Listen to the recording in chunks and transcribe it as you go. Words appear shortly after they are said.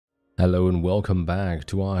Hello and welcome back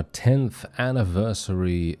to our 10th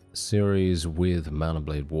anniversary series with Mount and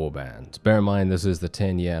Blade Warband. Bear in mind this is the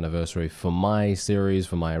 10-year anniversary for my series,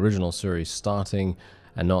 for my original series starting,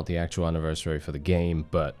 and not the actual anniversary for the game,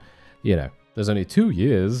 but, you know, there's only 2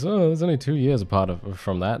 years. Oh, there's only 2 years apart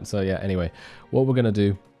from that. So yeah, anyway, what we're going to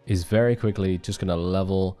do is very quickly just going to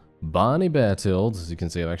level Barney Beartild. As you can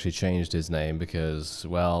see, I've actually changed his name because,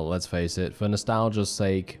 well, let's face it, for nostalgia's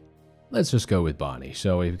sake, let's just go with Barney,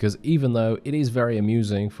 shall we? Because even though it is very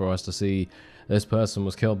amusing for us to see this person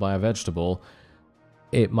was killed by a vegetable,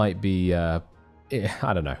 it might be, I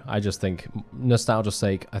don't know. I just think, nostalgia's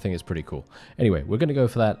sake, I think it's pretty cool. Anyway, we're going to go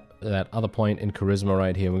for that other point in charisma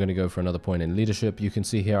right here. We're going to go for another point in leadership. You can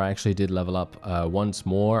see here I actually did level up once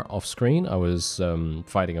more off screen. I was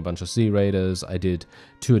fighting a bunch of sea raiders. I did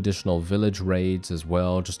 2 additional village raids as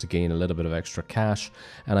well, just to gain a little bit of extra cash.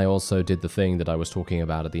 And I also did the thing that I was talking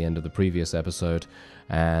about at the end of the previous episode.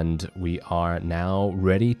 And we are now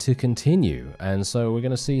ready to continue. And so we're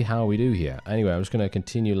going to see how we do here. Anyway, I'm just going to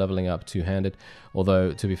continue leveling up two-handed.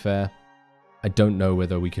 Although, to be fair, I don't know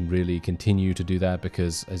whether we can really continue to do that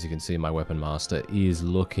because, as you can see, my weapon master is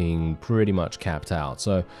looking pretty much capped out.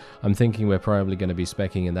 So I'm thinking we're probably going to be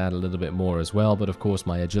speccing in that a little bit more as well. But of course,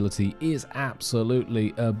 my agility is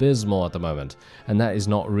absolutely abysmal at the moment. And that is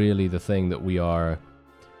not really the thing that we are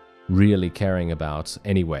really caring about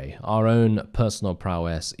anyway. Our own personal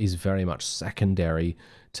prowess is very much secondary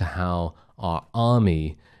to how our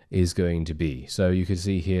army is going to be. So you can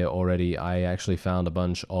see here already I actually found a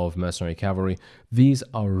bunch of mercenary cavalry. These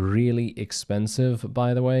are really expensive,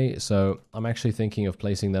 by the way, so I'm actually thinking of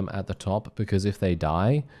placing them at the top because if they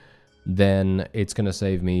die, then it's going to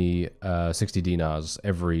save me 60 dinars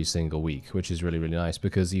every single week, which is really, really nice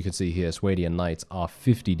because you can see here Swadian Knights are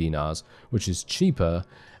 50 dinars, which is cheaper,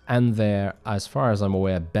 and they're, as far as I'm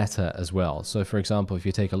aware, better as well. So for example, if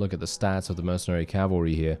you take a look at the stats of the mercenary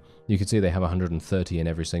cavalry here, you can see they have 130 in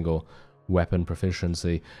every single weapon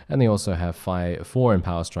proficiency, and they also have 4 in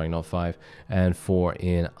power strike, not 5, and 4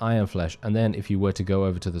 in iron flesh. And then if you were to go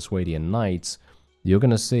over to the Swadian Knights, you're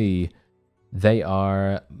going to see they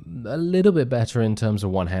are a little bit better in terms of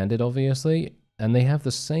one-handed, obviously, and they have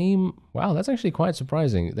the same. Wow, that's actually quite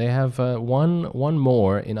surprising. They have one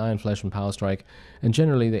more in Iron Flesh and Power Strike, and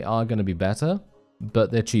generally they are going to be better,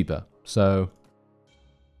 but they're cheaper. So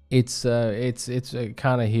it's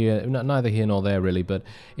kind of here, neither here nor there really, but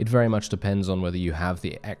it very much depends on whether you have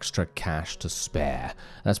the extra cash to spare.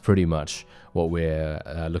 That's pretty much what we're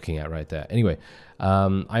looking at right there. Anyway,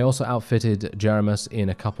 I also outfitted Jeremus in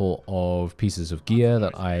a couple of pieces of gear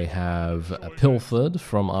that I have pilfered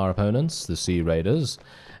from our opponents, the Sea Raiders,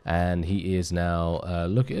 and he is now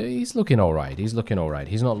he's looking all right. He's looking all right.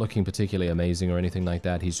 He's not looking particularly amazing or anything like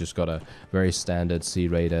that. He's just got a very standard Sea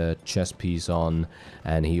Raider chest piece on,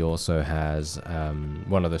 and he also has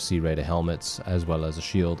one of the Sea Raider helmets, as well as a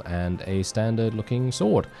shield and a standard looking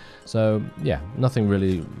sword. So yeah, nothing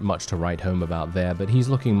really much to write home about there, but he's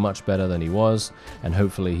looking much better than he was, and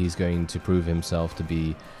hopefully he's going to prove himself to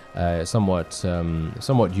be somewhat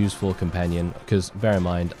useful companion, because bear in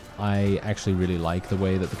mind, I actually really like the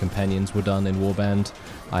way that the companions were done in Warband.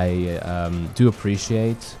 I do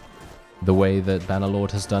appreciate the way that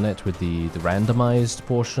Bannerlord has done it with the randomized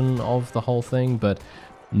portion of the whole thing, but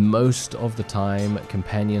most of the time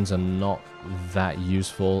companions are not that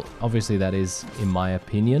useful. Obviously that is, in my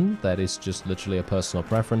opinion, that is just literally a personal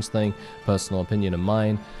preference thing, personal opinion of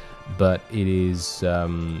mine. But it is,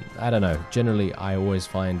 I don't know, generally I always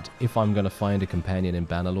find, if I'm going to find a companion in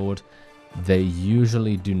Bannerlord, they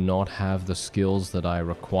usually do not have the skills that I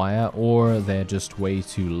require, or they're just way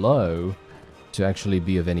too low to actually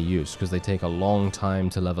be of any use, because they take a long time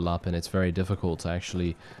to level up, and it's very difficult to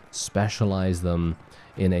actually specialize them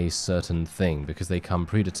in a certain thing, because they come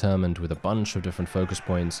predetermined with a bunch of different focus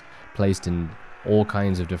points placed in all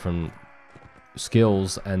kinds of different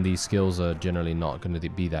skills, and these skills are generally not going to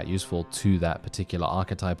be that useful to that particular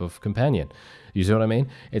archetype of companion. You see what I mean?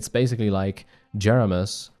 It's basically like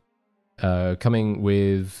Jeremus coming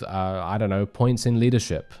with, I don't know, points in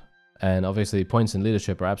leadership. And obviously points in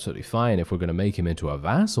leadership are absolutely fine if we're going to make him into a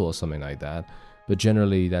vassal or something like that. But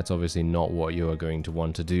generally that's obviously not what you are going to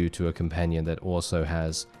want to do to a companion that also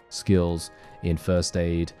has skills in first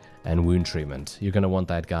aid and wound treatment. You're going to want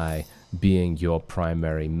that guy being your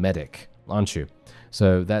primary medic, aren't you?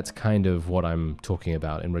 So that's kind of what I'm talking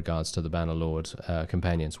about in regards to the Bannerlord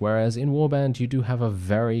companions. Whereas in Warband, you do have a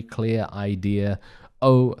very clear idea.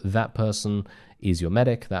 Oh, that person is your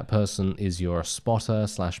medic, that person is your spotter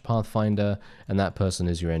 / pathfinder, and that person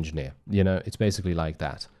is your engineer. You know, it's basically like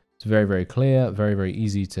that. It's very, very clear, very, very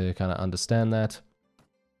easy to kind of understand that.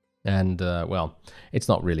 And, well, it's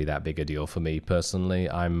not really that big a deal for me personally.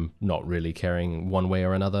 I'm not really caring one way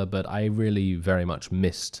or another, but I really very much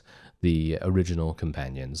missed the original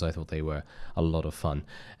companions. I thought they were a lot of fun.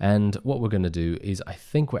 And what we're going to do is I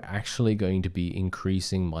think we're actually going to be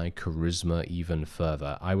increasing my charisma even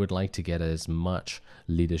further. I would like to get as much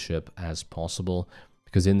leadership as possible,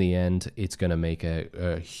 because in the end, it's going to make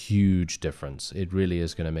a huge difference. It really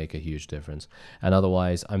is going to make a huge difference. And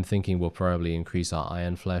otherwise, I'm thinking we'll probably increase our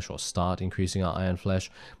Iron Flesh, or start increasing our Iron Flesh.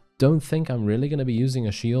 Don't think I'm really going to be using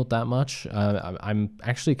a shield that much. I'm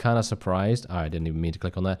actually kind of surprised. Oh, I didn't even mean to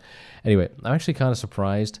click on that. Anyway, I'm actually kind of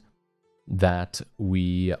surprised that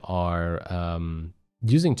we are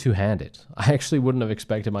using two-handed. I actually wouldn't have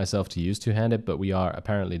expected myself to use two-handed, but we are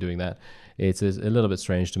apparently doing that. It's a little bit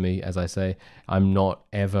strange to me, as I say. I'm not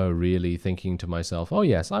ever really thinking to myself, oh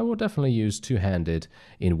yes, I will definitely use two-handed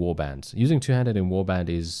in Warband. Using two-handed in Warband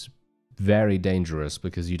is very dangerous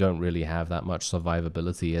because you don't really have that much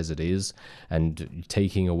survivability as it is, and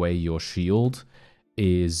taking away your shield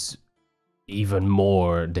is even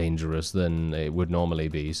more dangerous than it would normally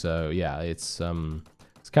be. So yeah, it's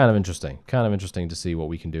kind of interesting to see what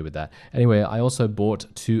we can do with that. Anyway, I also bought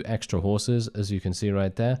 2 extra horses, as you can see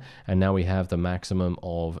right there, and now we have the maximum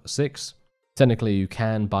of 6. Technically, you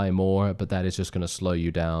can buy more, but that is just going to slow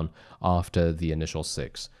you down after the initial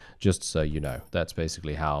 6. Just so you know, that's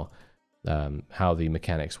basically how the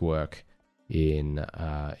mechanics work in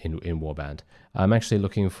Warband. I'm actually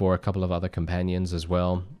looking for a couple of other companions as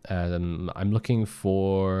well. I'm looking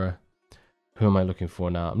for... Who am I looking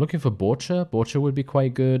for now? I'm looking for Borcha. Borcha would be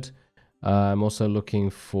quite good. I'm also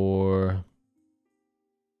looking for...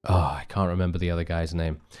 Oh, I can't remember the other guy's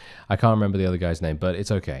name. But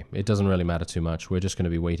it's okay. It doesn't really matter too much. We're just going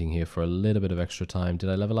to be waiting here for a little bit of extra time. Did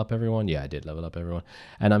I level up everyone? Yeah, I did level up everyone.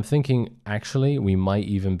 And I'm thinking, actually, we might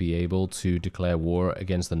even be able to declare war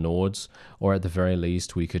against the Nords, or at the very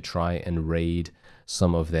least, we could try and raid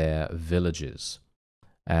some of their villages.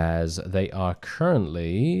 As they are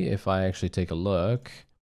currently, if I actually take a look,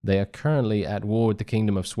 they are currently at war with the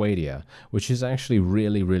Kingdom of Swadia, which is actually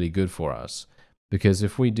really, really good for us. Because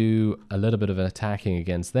if we do a little bit of attacking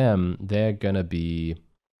against them, they're gonna be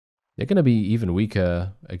even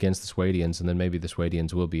weaker against the Swadians, and then maybe the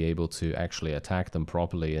Swadians will be able to actually attack them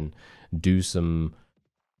properly and do some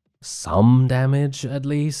damage at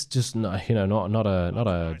least. Just not, you know, not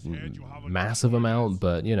a massive amount,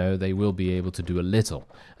 but you know, they will be able to do a little,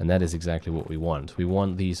 and that is exactly what we want. We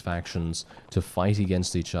want these factions to fight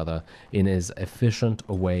against each other in as efficient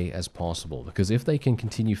a way as possible, because if they can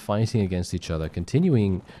continue fighting against each other,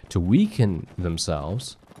 continuing to weaken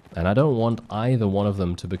themselves, and I don't want either one of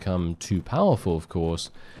them to become too powerful, of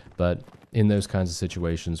course, but in those kinds of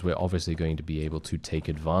situations, we're obviously going to be able to take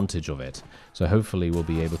advantage of it. So hopefully we'll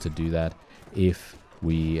be able to do that if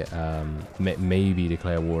we maybe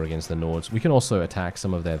declare war against the Nords. We can also attack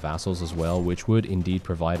some of their vassals as well, which would indeed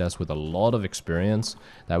provide us with a lot of experience.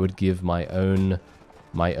 That would give my own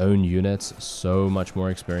units so much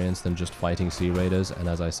more experience than just fighting Sea Raiders. And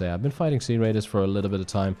as I say, I've been fighting Sea Raiders for a little bit of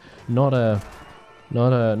time. Not a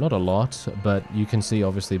lot, but you can see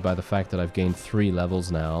obviously by the fact that I've gained 3 levels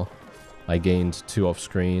now. I gained 2 off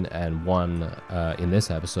screen and 1 in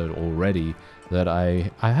this episode already, that I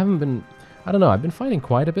haven't been, I don't know, I've been fighting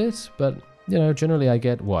quite a bit, but you know, generally I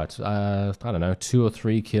get what, I don't know, 2 or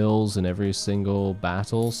 3 kills in every single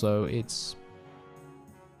battle, so it's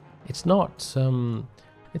not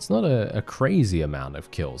a crazy amount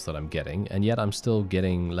of kills that I'm getting, and yet I'm still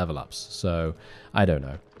getting level ups, so I don't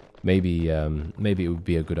know. Maybe it would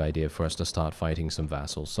be a good idea for us to start fighting some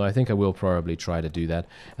vassals. So I think I will probably try to do that,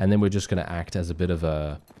 and then we're just going to act as a bit of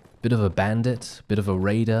a bandit, bit of a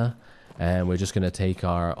raider, and we're just going to take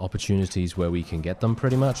our opportunities where we can get them.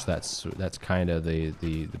 Pretty much, that's kind of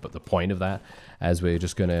the point of that, as we're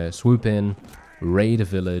just going to swoop in, raid a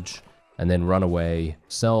village, and then run away,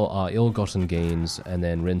 sell our ill-gotten gains, and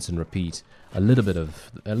then rinse and repeat a little bit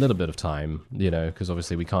of time, you know, because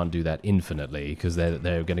obviously we can't do that infinitely, because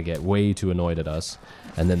they're going to get way too annoyed at us,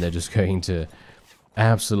 and then they're just going to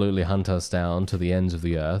absolutely hunt us down to the ends of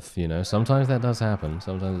the earth. You know, sometimes that does happen.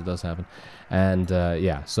 Sometimes it does happen, and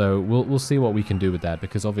yeah. So we'll see what we can do with that,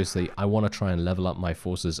 because obviously I want to try and level up my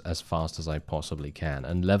forces as fast as I possibly can,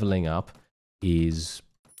 and leveling up is,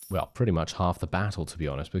 well, pretty much half the battle, to be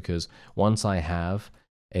honest, because once I have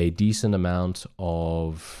a decent amount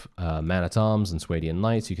of man-at-arms and Swadian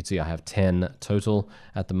Knights, you can see I have 10 total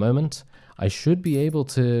at the moment, I should be able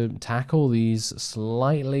to tackle these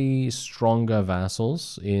slightly stronger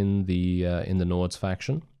vassals in the Nords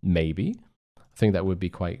faction. Maybe. I think that would be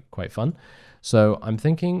quite fun. So I'm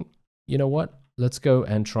thinking, you know what? let's go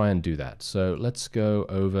and try and do that. So let's go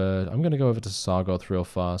over, I'm going to go over to Sargoth real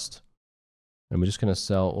fast. And we're just going to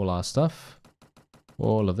sell all our stuff.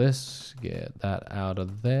 All of this, get that out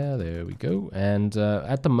of there. There we go. And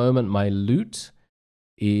at the moment, my loot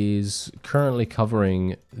is currently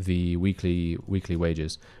covering the weekly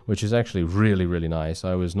wages, which is actually really, really nice.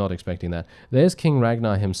 I was not expecting that. There's King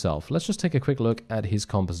Ragnar himself. Let's just take a quick look at his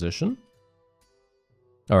composition.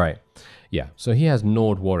 All right. Yeah, so he has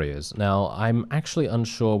Nord warriors. Now, I'm actually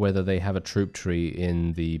unsure whether they have a troop tree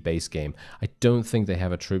in the base game. I don't think they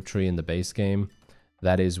have a troop tree in the base game.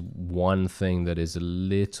 That is one thing that is a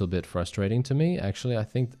little bit frustrating to me. Actually, I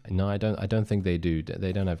think, no, I don't think they do.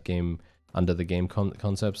 They don't have game under the game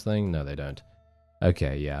concepts thing. No, they don't.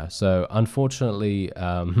 Okay, yeah. So unfortunately,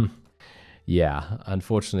 yeah,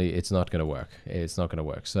 unfortunately, it's not going to work. It's not going to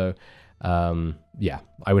work. So, yeah,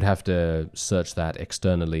 I would have to search that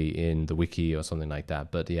externally in the wiki or something like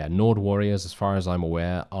that. But yeah, Nord warriors, as far as I'm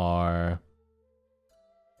aware, are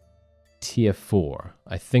tier 4.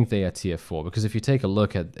 I think they are tier 4, because if you take a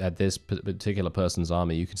look at this particular person's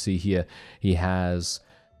army, you can see here he has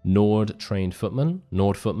Nord trained footmen,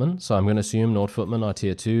 Nord footmen. So I'm going to assume Nord footmen are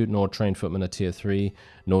tier 2, Nord trained footmen are tier 3,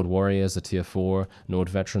 Nord warriors are tier 4, Nord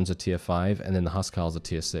veterans are tier 5, and then the Huskarls are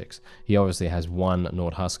tier 6. He obviously has one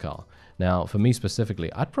Nord Huskarl. Now, for me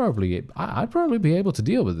specifically, I'd probably be able to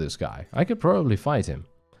deal with this guy. I could probably fight him.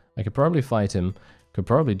 Could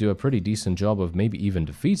probably do a pretty decent job of maybe even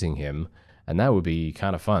defeating him, and that would be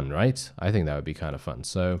kind of fun, right? I think that would be kind of fun.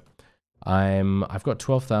 So I've got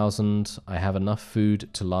 12,000. I have enough food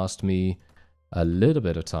to last me a little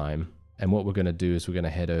bit of time, and what we're going to do is we're going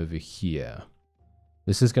to head over here.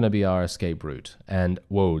 This is going to be our escape route, and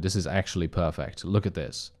whoa, this is actually perfect. Look at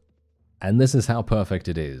this. And this is how perfect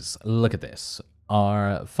it is. Look at this.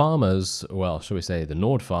 Our farmers, well, shall we say the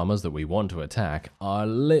Nord farmers that we want to attack, are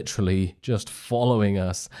literally just following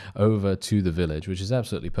us over to the village, which is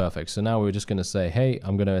absolutely perfect. So now we're just going to say, hey,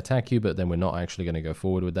 I'm going to attack you, but then we're not actually going to go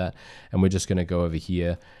forward with that. And we're just going to go over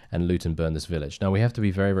here and loot and burn this village. Now we have to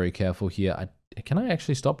be very, very careful here. Can I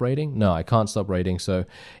actually stop raiding? No, I can't stop raiding. So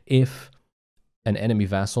if an enemy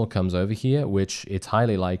vassal comes over here, which it's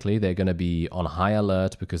highly likely they're going to be on high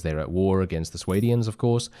alert because they're at war against the Swadians, of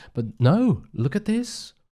course. But no, look at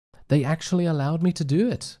this. They actually allowed me to do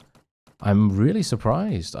it. I'm really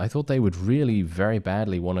surprised. I thought they would really very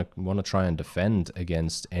badly want to try and defend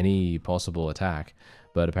against any possible attack,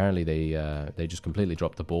 but apparently they just completely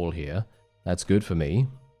dropped the ball here. That's good for me.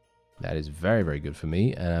 That is very, very good for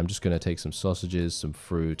me. And I'm just going to take some sausages, some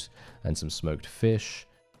fruit, and some smoked fish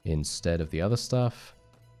instead of the other stuff,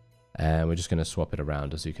 and we're just going to swap it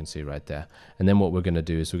around, as you can see right there. And then what we're going to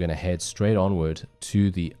do is we're going to head straight onward to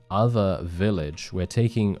the other village. We're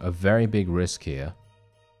taking a very big risk here.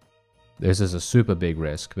 This is a super big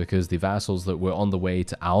risk because the vassals that were on the way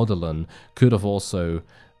to Alderlan could have also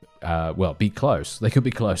well, be close. They could be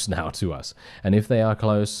close now to us, and if they are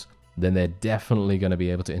close, then they're definitely going to be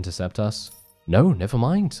able to intercept us. No, never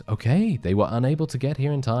mind. Okay, they were unable to get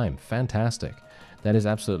here in time. Fantastic. That is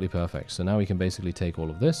absolutely perfect. So now we can basically take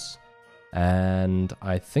all of this, and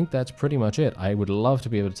I think that's pretty much it. I would love to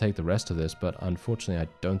be able to take the rest of this, but unfortunately I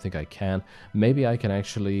don't think I can. Maybe I can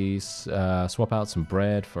actually swap out some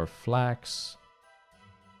bread for flax,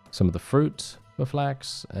 some of the fruit for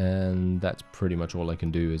flax, and that's pretty much all I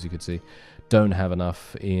can do. As you can see, don't have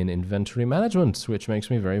enough in inventory management, which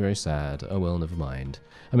makes me very, very sad. Oh well, never mind.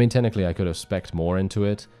 I mean, technically I could have spec'd more into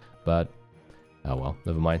it, but oh well,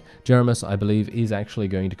 never mind. Jeremus, I believe, is actually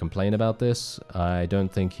going to complain about this. I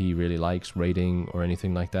don't think he really likes raiding or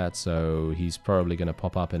anything like that, so he's probably going to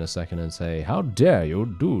pop up in a second and say, how dare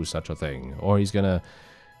you do such a thing? Or he's going to,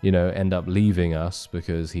 you know, end up leaving us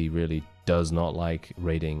because he really does not like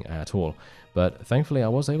raiding at all. But thankfully I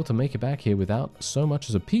was able to make it back here without so much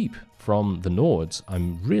as a peep from the Nords.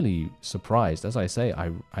 I'm really surprised. As I say,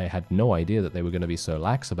 I had no idea that they were going to be so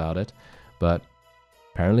lax about it, but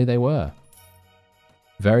apparently they were.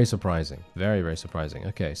 Very surprising. Very, very surprising.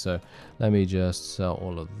 Okay, so let me just sell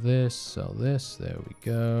all of this, sell this. There we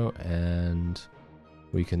go. And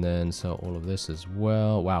we can then sell all of this as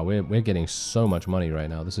well. Wow, we're getting so much money right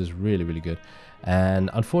now. This is really, really good.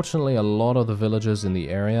 And unfortunately, a lot of the villagers in the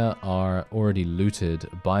area are already looted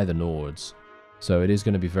by the Nords. So it is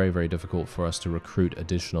going to be very, very difficult for us to recruit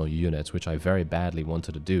additional units, which I very badly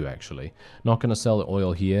wanted to do, actually. Not going to sell the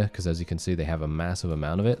oil here, because as you can see, they have a massive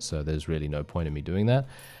amount of it, so there's really no point in me doing that.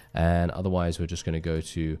 And otherwise, we're just going to go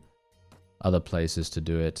to other places to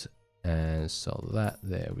do it and sell that.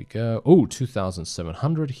 There we go. Oh,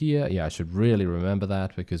 2,700 here. Yeah, I should really remember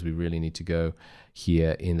that, because we really need to go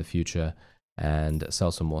here in the future and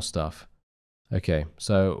sell some more stuff. Okay,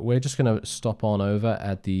 so we're just going to stop on over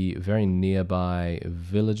at the very nearby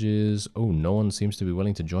villages. Oh, no one seems to be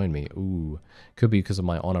willing to join me. Ooh, could be because of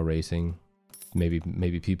my honor rating. Maybe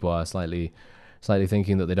people are slightly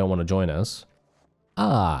thinking that they don't want to join us.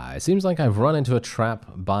 Ah, it seems like I've run into a trap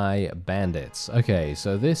by bandits. Okay,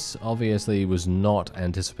 so this obviously was not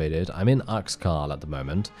anticipated. I'm in Uxkhal at the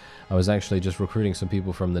moment. I was actually just recruiting some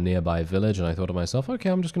people from the nearby village, and I thought to myself, okay,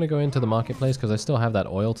 I'm just going to go into the marketplace because I still have that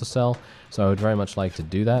oil to sell, so I would very much like to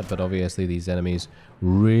do that, but obviously these enemies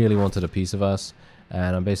really wanted a piece of us,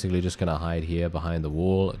 and I'm basically just going to hide here behind the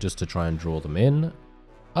wall just to try and draw them in.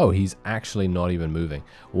 Oh, he's actually not even moving.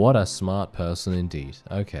 What a smart person indeed.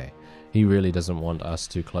 Okay. He really doesn't want us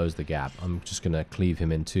to close the gap. I'm just going to cleave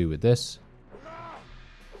him in two with this.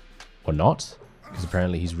 Or not. Because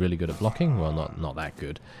apparently he's really good at blocking. Well, not that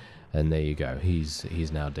good. And there you go.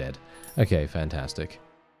 He's now dead. Okay, fantastic.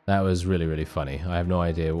 That was really funny. I have no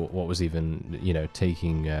idea what was even, you know,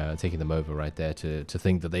 taking them over right there to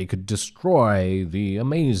think that they could destroy the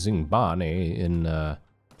amazing Barney in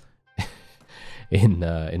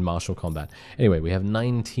martial combat. Anyway, we have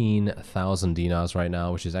 19,000 dinars right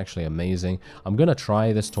now, which is actually amazing. I'm gonna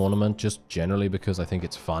try this tournament just generally because I think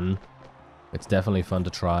it's fun. It's definitely fun to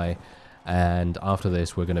try. And after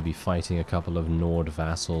this, we're gonna be fighting a couple of Nord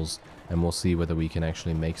vassals, and we'll see whether we can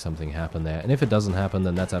actually make something happen there. And if it doesn't happen,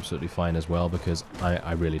 then that's absolutely fine as well, because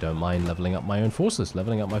I really don't mind leveling up my own forces.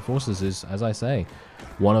 Leveling up my forces is, as I say,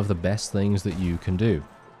 one of the best things that you can do.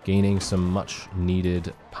 Gaining some much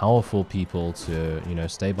needed powerful people to, you know,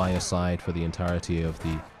 stay by your side for the entirety of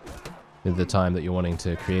the time that you're wanting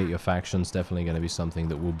to create your factions, definitely going to be something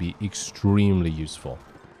that will be extremely useful.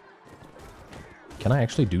 Can I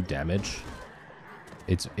actually do damage?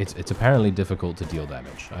 It's apparently difficult to deal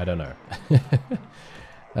damage. I don't know.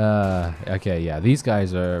 Okay, yeah, these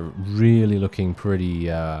guys are really looking pretty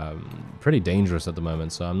dangerous at the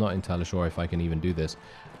moment, so I'm not entirely sure if I can even do this.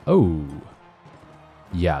 Oh.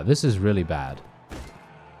 Yeah, this is really bad.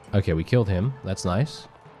 Okay, we killed him. That's nice.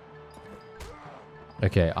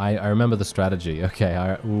 Okay, I remember the strategy.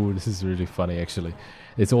 Okay, ooh, this is really funny, actually.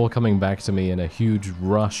 It's all coming back to me in a huge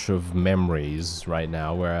rush of memories right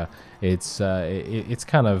now, where it's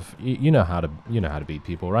kind of, you know how to beat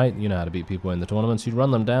people, right? You know how to beat people in the tournaments. You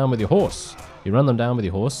run them down with your horse. You run them down with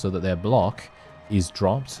your horse so that their block is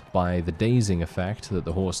dropped by the dazing effect that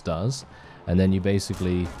the horse does, and then you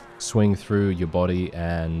basically swing through your body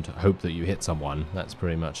and hope that you hit someone. That's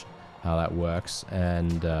pretty much how that works,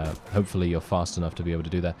 and hopefully you're fast enough to be able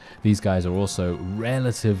to do that. These guys are also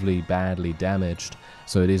relatively badly damaged,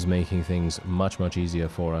 so it is making things much easier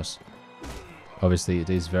for us. Obviously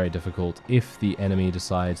it is very difficult if the enemy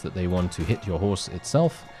decides that they want to hit your horse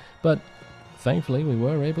itself, but thankfully we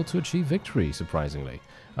were able to achieve victory, surprisingly.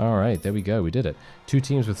 Alright, there we go, we did it. 2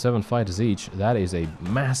 teams with 7 fighters each. That is a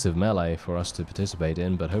massive melee for us to participate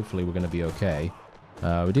in, but hopefully we're going to be okay.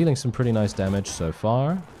 We're dealing some pretty nice damage so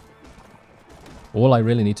far. All I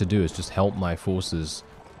really need to do is just help my forces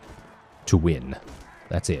to win.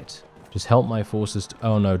 That's it. Just help my forces to...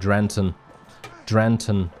 Oh no, Dranton.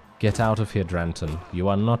 Dranton. Get out of here, Dranton. You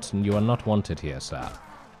are not wanted here, sir.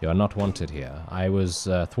 You are not wanted here. I was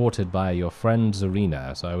thwarted by your friend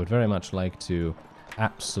Zarina, so I would very much like to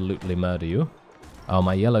absolutely murder you. Oh,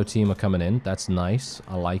 my yellow team are coming in. That's nice.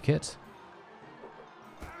 I like it.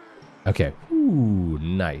 Okay. Ooh,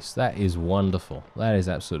 nice. That is wonderful. That is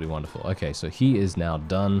absolutely wonderful. Okay, so he is now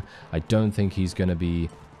done. I don't think he's going to be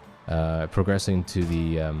progressing to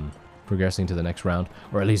the next round,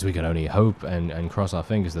 or at least we can only hope and cross our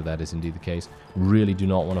fingers that that is indeed the case. Really do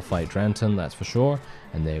not want to fight Dranton, that's for sure.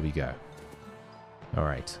 And there we go. All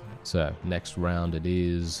right. So next round it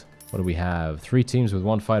is. What do we have? 3 teams with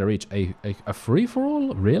 1 fighter each. A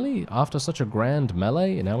free-for-all? Really? After such a grand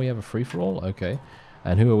melee, and now we have a free-for-all? Okay.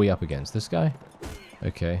 And who are we up against? This guy?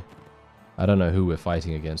 Okay. I don't know who we're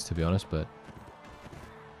fighting against, to be honest, but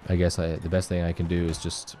I guess the best thing I can do is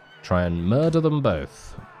just try and murder them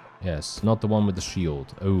both. Yes, not the one with the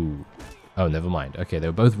shield. Oh, never mind. Okay, they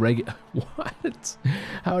were both regular... What?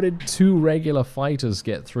 How did 2 regular fighters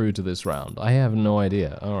get through to this round? I have no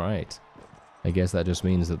idea. All right. I guess that just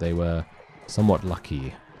means that they were somewhat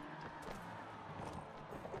lucky.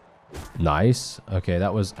 Nice. Okay,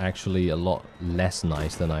 that was actually a lot less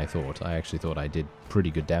nice than I thought. I actually thought I did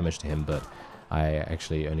pretty good damage to him, but I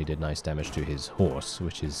actually only did nice damage to his horse,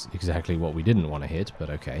 which is exactly what we didn't want to hit,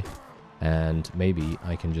 but okay. And maybe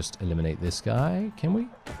I can just eliminate this guy. Can we?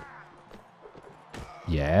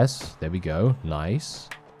 Yes, there we go. Nice.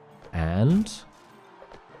 And...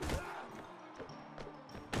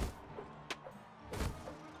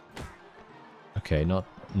 Okay, not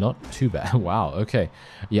too bad. Wow, okay.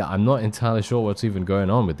 Yeah, I'm not entirely sure what's even going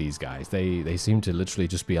on with these guys. They seem to literally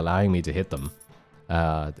just be allowing me to hit them.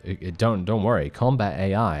 Don't worry, combat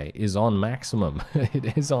AI is on maximum.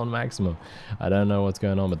 It is on maximum. I don't know what's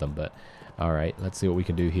going on with them, but alright, let's see what we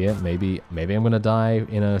can do here. Maybe I'm gonna die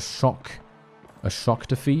in a shock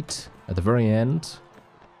defeat at the very end.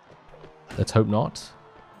 Let's hope not.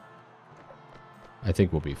 I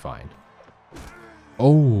think we'll be fine.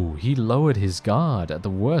 Oh, he lowered his guard at the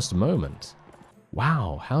worst moment.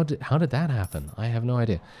 Wow, how did that happen? I have no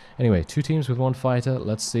idea. Anyway, 2 teams with 1 fighter.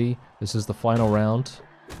 Let's see. This is the final round.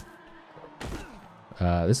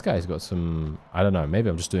 This guy's got some... I don't know. Maybe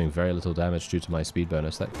I'm just doing very little damage due to my speed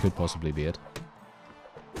bonus. That could possibly be it.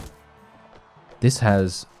 This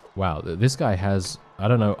has... Wow, this guy has... I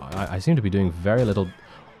don't know. I seem to be doing very little...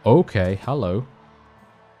 Okay, hello.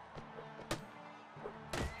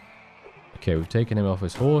 Okay, we've taken him off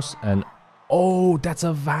his horse, and... Oh, that's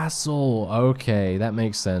a vassal! Okay, that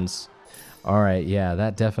makes sense. Alright, yeah,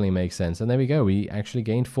 that definitely makes sense. And there we go, we actually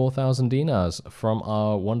gained 4,000 dinars from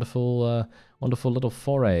our wonderful little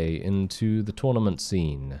foray into the tournament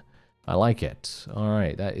scene. I like it.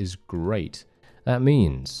 Alright, that is great. That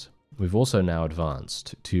means we've also now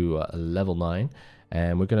advanced to level 9,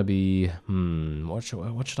 and we're going to be... what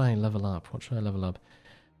should I level up? What should I level up?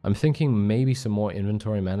 I'm thinking maybe some more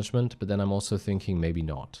inventory management, but then I'm also thinking maybe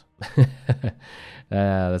not.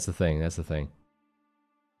 That's the thing, that's the thing.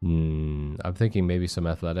 I'm thinking maybe some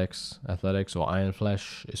athletics or iron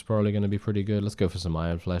flesh is probably going to be pretty good. Let's go for some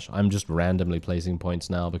iron flesh. I'm just randomly placing points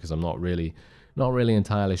now because I'm not really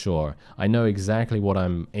entirely sure. I know exactly what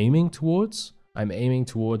I'm aiming towards. I'm aiming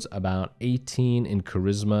towards about 18 in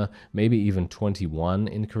charisma, maybe even 21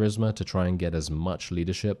 in charisma to try and get as much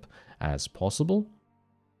leadership as possible,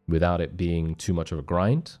 without it being too much of a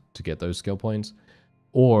grind to get those skill points.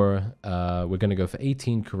 Or we're going to go for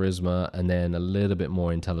 18 charisma and then a little bit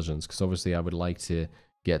more intelligence, because obviously I would like to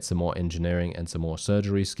get some more engineering and some more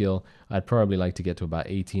surgery skill. I'd probably like to get to about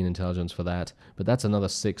 18 intelligence for that, but that's another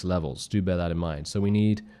 6 levels. Do bear that in mind. So we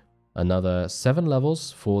need another 7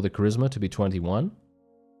 levels for the charisma to be 21.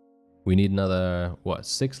 We need another, what,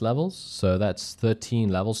 6 levels? So that's 13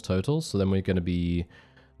 levels total. So then we're going to be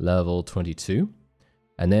level 22.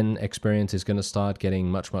 And then experience is going to start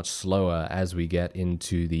getting much, much slower as we get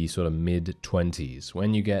into the sort of mid-20s.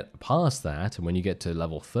 When you get past that, and when you get to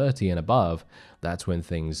level 30 and above, that's when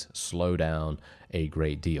things slow down a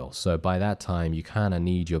great deal. So by that time, you kind of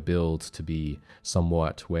need your build to be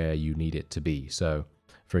somewhat where you need it to be. So,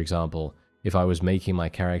 for example, if I was making my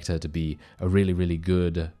character to be a really, really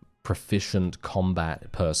good, proficient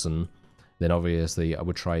combat person, then obviously I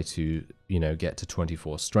would try to, you know, get to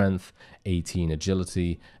 24 strength, 18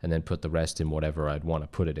 agility, and then put the rest in whatever I'd want to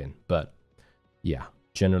put it in. But yeah,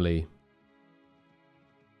 generally,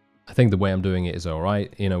 I think the way I'm doing it is all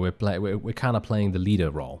right. You know, we're kind of playing the leader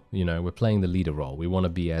role. You know, we're playing the leader role. We want to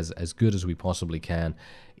be as good as we possibly can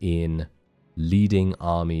in leading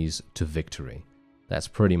armies to victory. That's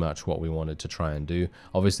pretty much what we wanted to try and do.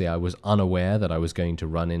 Obviously, I was unaware that I was going to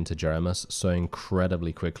run into jeremus so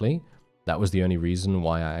incredibly quickly. That was the only reason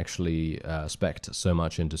why I actually spec'd so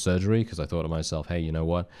much into surgery, because I thought to myself, hey, you know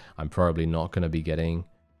what? I'm probably not going to be getting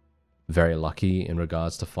very lucky in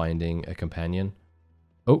regards to finding a companion.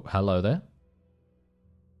 Oh, hello there.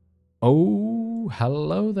 Oh,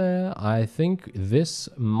 hello there. I think this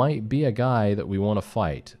might be a guy that we want to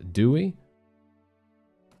fight. Do we?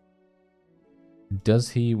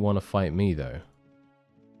 Does he want to fight me, though?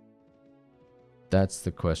 That's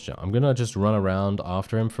the question. I'm going to just run around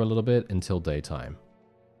after him for a little bit until daytime.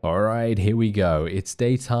 Alright, here we go. It's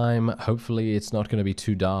daytime. Hopefully it's not going to be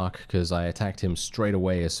too dark, because I attacked him straight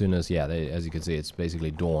away as soon as, yeah, as you can see, it's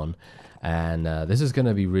basically dawn. And this is going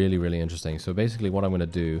to be really, really interesting. So basically what I'm going to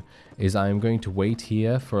do is I'm going to wait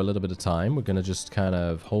here for a little bit of time. We're going to just kind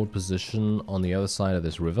of hold position on the other side of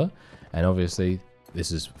this river. And obviously,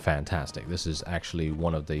 this is fantastic. This is actually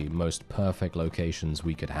one of the most perfect locations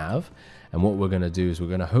we could have. And what we're going to do is we're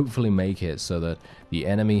going to hopefully make it so that the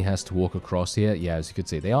enemy has to walk across here. Yeah, as you can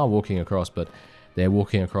see, they are walking across, but they're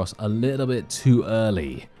walking across a little bit too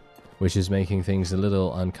early, which is making things a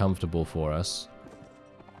little uncomfortable for us.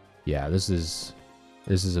 Yeah, this is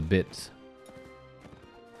a bit...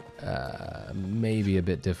 maybe a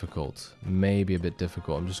bit difficult. Maybe a bit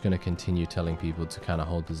difficult. I'm just going to continue telling people to kind of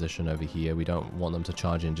hold position over here. We don't want them to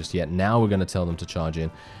charge in just yet. Now we're going to tell them to charge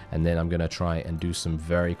in, and then I'm going to try and do some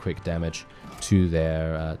very quick damage to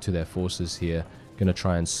their forces here. Going to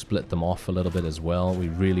try and split them off a little bit as well. We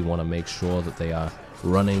really want to make sure that they are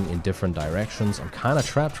running in different directions. I'm kind of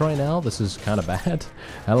trapped right now. This is kind of bad.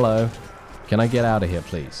 Hello. Can I get out of here,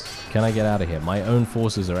 please? Can I get out of here? My own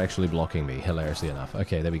forces are actually blocking me, hilariously enough.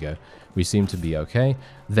 Okay, there we go. We seem to be okay.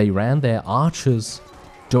 They ran their archers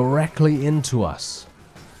directly into us,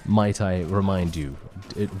 might I remind you.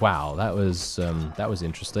 Wow, that was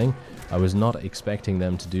interesting. I was not expecting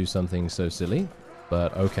them to do something so silly,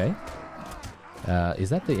 but okay. Is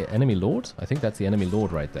that the enemy lord? I think that's the enemy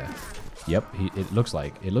lord right there. Yep, it looks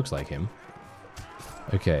like him.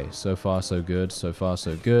 Okay, so far so good, so far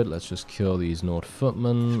so good. Let's just kill these Nord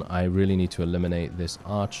footmen. I really need to eliminate this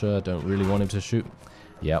archer. Don't really want him to shoot.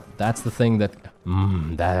 Yep, that's the thing that...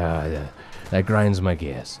 that grinds my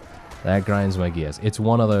gears. That grinds my gears. It's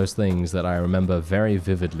one of those things that I remember very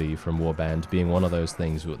vividly from Warband, being one of those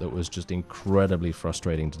things that was just incredibly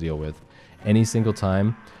frustrating to deal with. Any single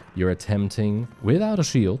time you're attempting, without a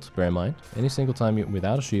shield, bear in mind, any single time you're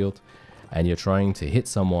without a shield, and you're trying to hit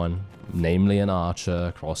someone, namely an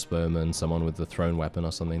archer, crossbowman, someone with a thrown weapon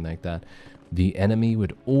or something like that, the enemy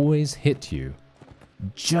would always hit you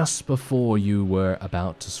just before you were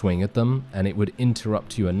about to swing at them, and it would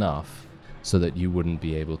interrupt you enough so that you wouldn't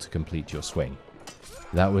be able to complete your swing.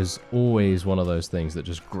 That was always one of those things that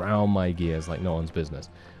just ground my gears like no one's business.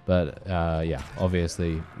 But yeah,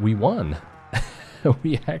 obviously we won.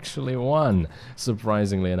 We actually won,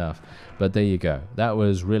 surprisingly enough. But there you go. That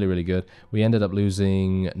was really, really good. We ended up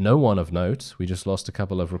losing no one of note. We just lost a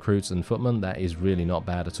couple of recruits and footmen. That is really not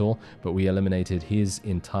bad at all. But we eliminated his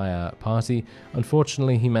entire party.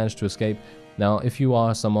 Unfortunately, he managed to escape. Now, if you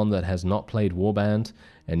are someone that has not played Warband,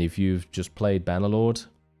 and if you've just played Bannerlord,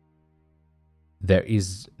 there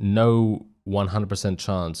is no 100%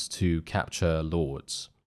 chance to capture lords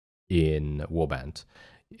in Warband.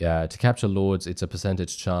 To capture lords, it's a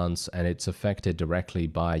percentage chance, and it's affected directly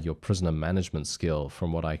by your prisoner management skill,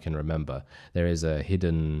 from what I can remember. There is a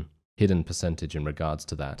hidden percentage in regards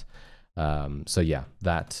to that. So yeah,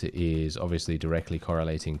 that is obviously directly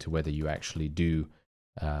correlating to whether you actually do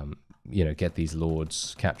you know, get these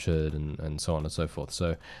lords captured and so on and so forth.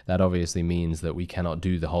 So that obviously means that we cannot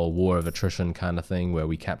do the whole war of attrition kind of thing where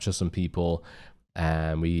we capture some people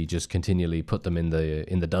and we just continually put them in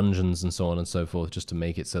the dungeons and so on and so forth, just to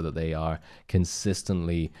make it so that they are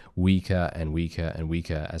consistently weaker and weaker and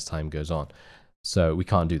weaker as time goes on. So we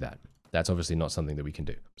can't do that. That's obviously not something that we can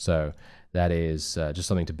do. So that is just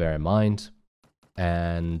something to bear in mind.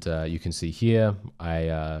 And you can see here,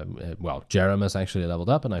 well, Jeremus actually leveled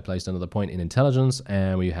up, and I placed another point in intelligence,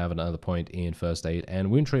 and we have another point in first aid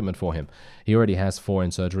and wound treatment for him. He already has 4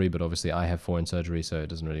 in surgery, but obviously I have 4 in surgery, so it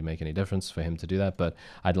doesn't really make any difference for him to do that. But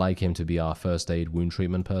I'd like him to be our first aid wound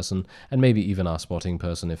treatment person, and maybe even our spotting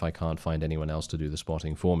person if I can't find anyone else to do the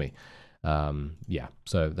spotting for me. Yeah,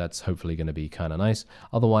 so that's hopefully going to be kind of nice.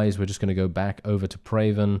 Otherwise, we're just going to go back over to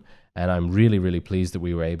Praven, and I'm really, really pleased that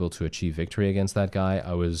we were able to achieve victory against that guy.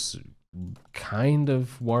 I was kind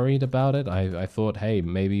of worried about it. I thought, hey,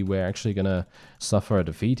 maybe we're actually going to suffer a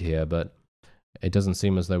defeat here, but it doesn't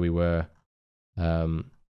seem as though we were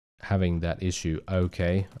having that issue.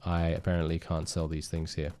 Okay, I apparently can't sell these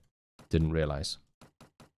things here. Didn't realize.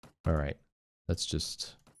 All right, let's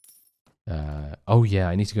just... oh yeah,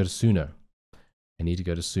 I need to go to Suno. I need to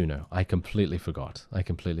go to Suno. I completely forgot. I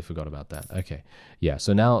completely forgot about that. Okay. Yeah,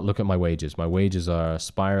 so now look at my wages. My wages are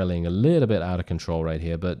spiraling a little bit out of control right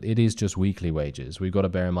here, but it is just weekly wages. We've got to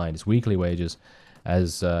bear in mind it's weekly wages,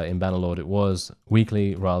 as in Bannerlord it was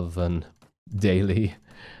weekly rather than daily.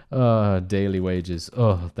 Daily wages.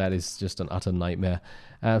 Oh, that is just an utter nightmare.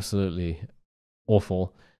 Absolutely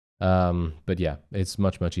awful. But yeah, it's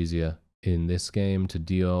much, much easier in this game to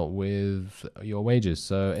deal with your wages.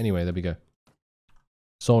 So anyway, there we go.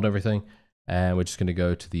 Sold everything, and we're just going to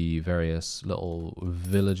go to the various little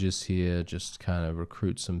villages here, just kind of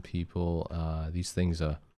recruit some people. These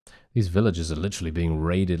villages are literally being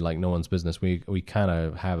raided like no one's business. We kind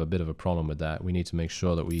of have a bit of a problem with that. We need to make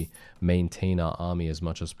sure that we maintain our army as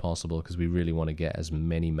much as possible, because we really want to get as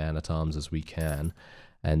many man-at-arms as we can.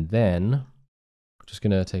 And then just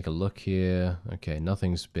going to take a look here. Okay,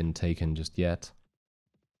 nothing's been taken just yet.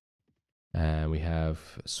 And we have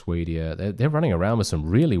Swadia. They're running around with some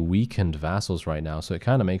really weakened vassals right now, so it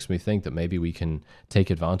kind of makes me think that maybe we can take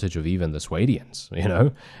advantage of even the Swadians, you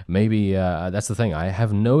know? Maybe that's the thing. I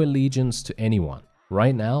have no allegiance to anyone.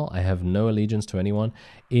 Right now, I have no allegiance to anyone.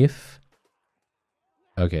 If...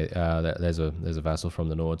 Okay, there's a vassal from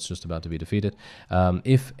the Nords just about to be defeated.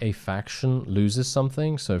 If a faction loses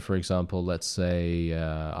something, so for example, let's say,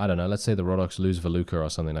 I don't know, let's say the Rodoks lose Valuka or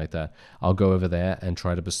something like that, I'll go over there and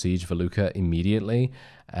try to besiege Valuka immediately,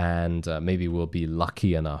 and maybe we'll be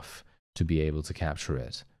lucky enough to be able to capture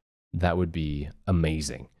it. That would be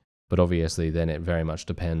amazing. But obviously, then it very much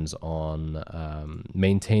depends on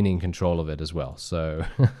maintaining control of it as well. So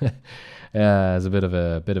there's a bit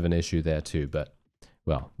of an issue there too. But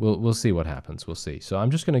well, we'll see what happens. We'll see. So I'm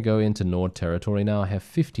just going to go into Nord territory now. I have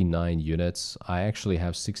 59 units. I actually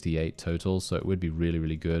have 68 total, so it would be really,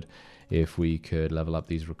 really good if we could level up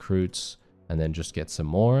these recruits and then just get some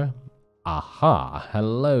more. Aha!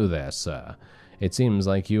 Hello there, sir. It seems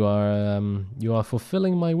like you are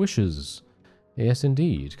fulfilling my wishes. Yes,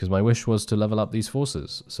 indeed, because my wish was to level up these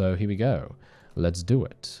forces. So here we go. Let's do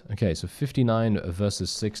it. Okay, so 59 versus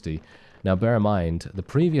 60. Now, bear in mind, the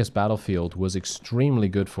previous battlefield was extremely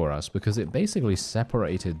good for us because it basically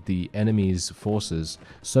separated the enemy's forces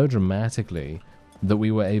so dramatically that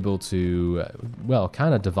we were able to, well,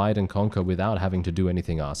 kind of divide and conquer without having to do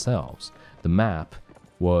anything ourselves. The map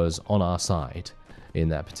was on our side in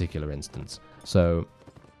that particular instance. So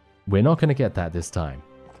we're not going to get that this time.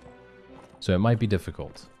 So it might be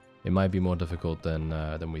difficult. It might be more difficult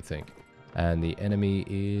than we think. And the enemy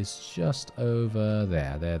is just over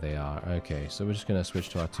there. There they are. Okay, so we're just going to switch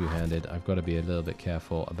to our two-handed. I've got to be a little bit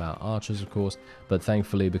careful about archers, of course. But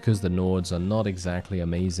thankfully, because the Nords are not exactly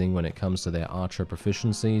amazing when it comes to their archer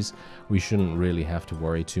proficiencies, we shouldn't really have to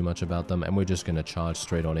worry too much about them. And we're just going to charge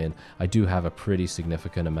straight on in. I do have a pretty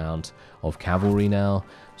significant amount of cavalry now,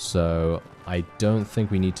 so I don't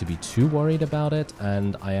think we need to be too worried about it.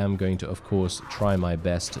 And I am going to, of course, try my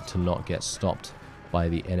best to not get stopped by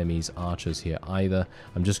the enemy's archers here either.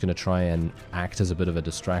 I'm just going to try and act as a bit of a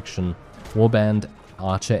distraction. Warband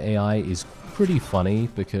archer AI is pretty funny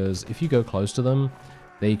because if you go close to them,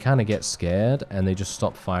 they kind of get scared and they just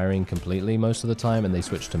stop firing completely most of the time and they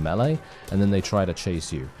switch to melee and then they try to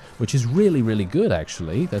chase you, which is really, really good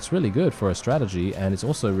actually. That's really good for a strategy, and it's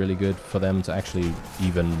also really good for them to actually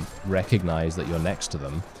even recognize that you're next to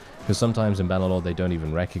them, because sometimes in Bannerlord they don't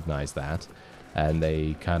even recognize that and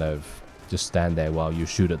they kind of just stand there while you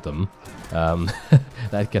shoot at them.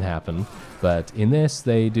 That can happen. But in this,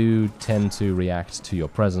 they do tend to react to your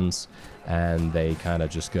presence, and they kind of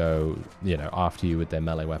just go, you know, after you with their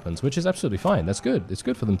melee weapons, which is absolutely fine. That's good. It's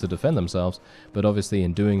good for them to defend themselves, but obviously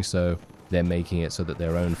in doing so, they're making it so that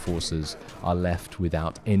their own forces are left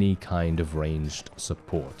without any kind of ranged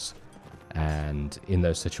support. And in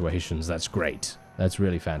those situations, that's great. That's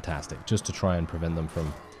really fantastic. Just to try and prevent them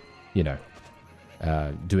from, you know,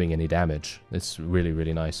 doing any damage. It's really,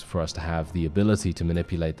 really nice for us to have the ability to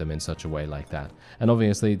manipulate them in such a way like that. And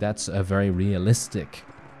obviously that's a very realistic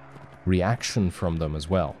reaction from them as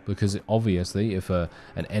well, because obviously if an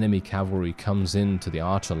enemy cavalry comes into the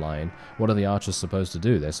archer line, what are the archers supposed to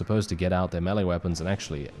do? They're supposed to get out their melee weapons and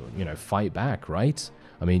actually, you know, fight back, right?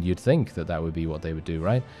 I mean, you'd think that that would be what they would do,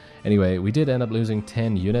 right? Anyway, we did end up losing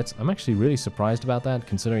 10 units. I'm actually really surprised about that,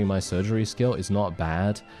 considering my surgery skill is not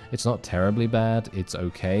bad. It's not terribly bad. It's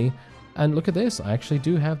okay. And look at this. I actually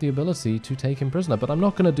do have the ability to take him prisoner, but I'm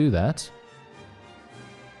not going to do that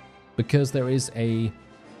because there is a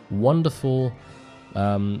wonderful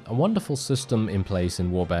system in place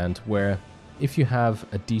in Warband where if you have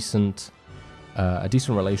a decent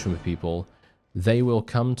relation with people, they will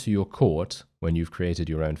come to your court when you've created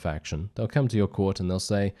your own faction. They'll come to your court and they'll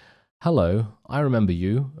say, "Hello, I remember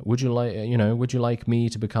you. Would you like me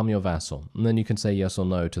to become your vassal?" And then you can say yes or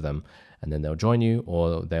no to them, and then they'll join you,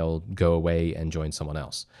 or they'll go away and join someone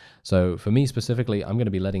else. So for me specifically, I'm going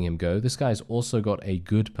to be letting him go. This guy's also got a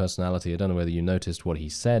good personality. I don't know whether you noticed what he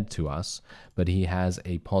said to us, but he has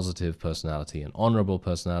a positive personality, an honorable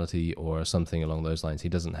personality, or something along those lines. He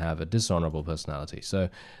doesn't have a dishonorable personality. So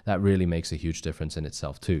that really makes a huge difference in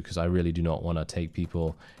itself too, because I really do not want to take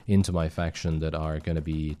people into my faction that are going to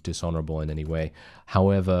be dishonorable in any way.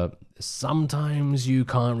 However, sometimes you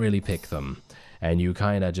can't really pick them, and you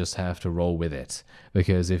kind of just have to roll with it.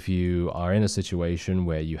 Because if you are in a situation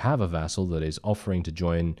where you have a vassal that is offering to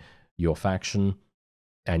join your faction,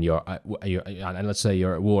 and and let's say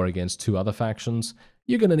you're at war against two other factions,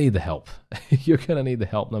 you're going to need the help. You're going to need the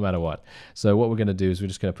help no matter what. So what we're going to do is we're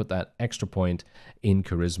just going to put that extra point in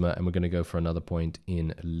charisma, and we're going to go for another point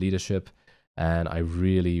in leadership. And I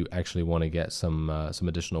really actually want to get some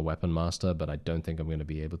additional weapon master, but I don't think I'm going to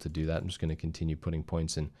be able to do that. I'm just going to continue putting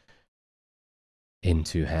points in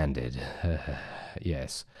two-handed.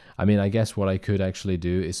 Yes. I mean, I guess what I could actually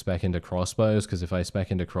do is spec into crossbows, because if I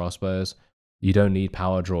spec into crossbows, you don't need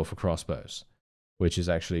power draw for crossbows, which is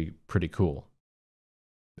actually pretty cool.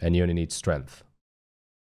 And you only need strength.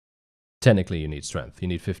 Technically, you need strength. You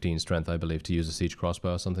need 15 strength, I believe, to use a siege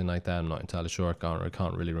crossbow or something like that. I'm not entirely sure. I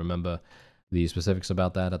can't really remember the specifics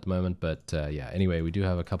about that at the moment, but yeah, anyway, we do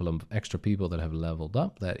have a couple of extra people that have leveled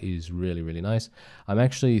up. That is really, really nice. I'm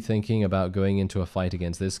actually thinking about going into a fight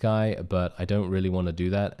against this guy, but I don't really want to do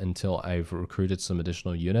that until I've recruited some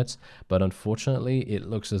additional units. But unfortunately, it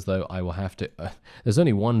looks as though I will have to... there's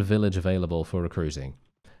only one village available for recruiting,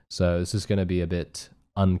 so this is going to be a bit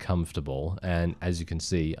uncomfortable, and as you can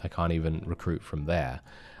see, I can't even recruit from there.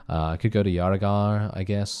 I could go to Yaragar, I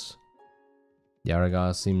guess.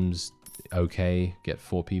 Yaragar seems okay. Get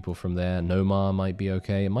 4 people from there. Nomar might be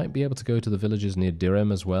okay. It might be able to go to the villages near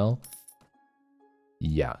Dirham as well.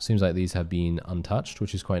 Yeah, seems like these have been untouched,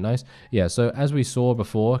 which is quite nice. Yeah, so as we saw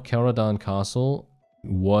before, Kelradan Castle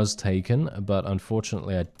was taken, but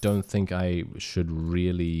unfortunately I don't think I should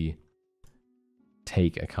really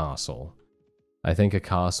take a castle. I think a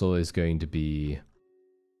castle is going to be...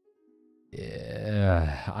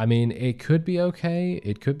 I mean, it could be okay.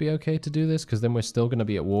 It could be okay to do this, because then we're still going to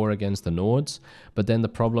be at war against the Nords. But then the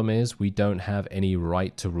problem is we don't have any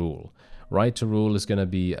right to rule. Right to rule is going to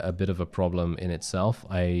be a bit of a problem in itself.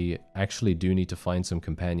 I actually do need to find some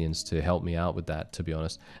companions to help me out with that, to be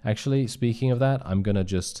honest. Actually, speaking of that, I'm going to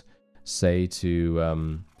just say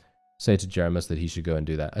to Jeremus that he should go and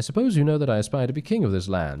do that. I suppose you know that I aspire to be king of this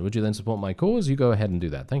land. Would you then support my cause? You go ahead and do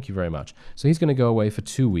that. Thank you very much. So he's going to go away for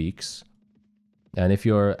 2 weeks. And if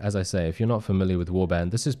you're, as I say, if you're not familiar with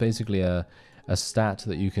Warband, this is basically a stat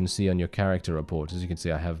that you can see on your character report. As you can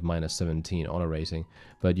see, I have -17 honor rating,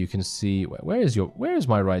 but you can see, where is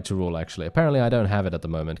my right to rule actually? Apparently I don't have it at the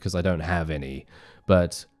moment because I don't have any.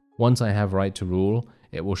 But once I have right to rule,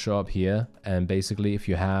 it will show up here, and basically if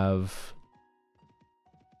you have,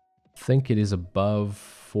 I think it is above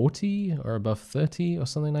 40 or above 30 or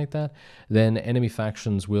something like that, then enemy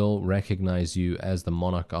factions will recognize you as the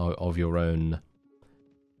monarch of your own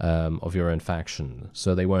faction.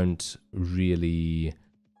 So they won't really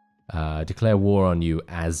declare war on you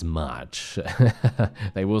as much.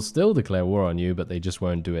 They will still declare war on you, but they just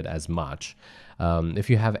won't do it as much. If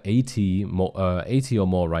you have 80 or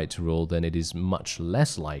more right to rule, then it is much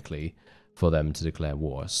less likely for them to declare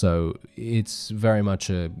war. So it's very much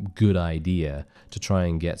a good idea to try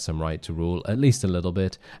and get some right to rule, at least a little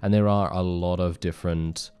bit. And there are a lot of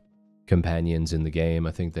different companions in the game.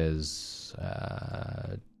 I think there's...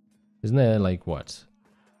 isn't there, like, what?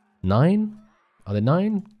 9? Are there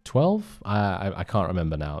 9? 12? I can't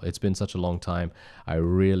remember now. It's been such a long time. I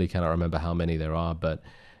really cannot remember how many there are, but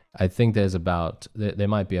I think there's about... There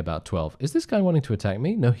might be about 12. Is this guy wanting to attack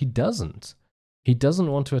me? No, he doesn't. He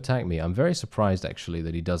doesn't want to attack me. I'm very surprised, actually,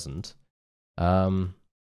 that he doesn't. I'm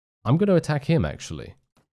going to attack him, actually.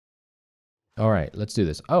 All right, let's do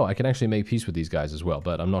this. Oh, I can actually make peace with these guys as well,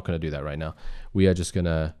 but I'm not going to do that right now. We are just going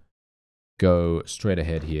to go straight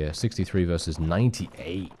ahead here. 63 versus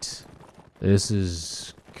 98. This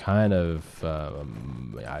is kind of...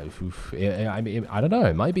 I don't know.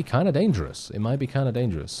 It might be kind of dangerous. It might be kind of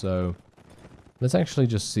dangerous. So let's actually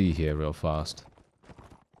just see here real fast.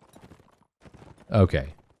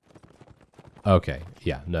 Okay. Okay,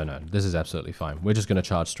 yeah, no, this is absolutely fine. We're just going to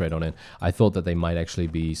charge straight on in. I thought that they might actually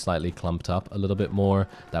be slightly clumped up a little bit more.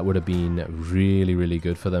 That would have been really, really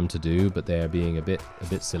good for them to do, but they're being a bit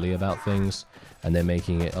silly about things, and they're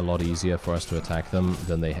making it a lot easier for us to attack them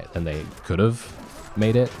than they could have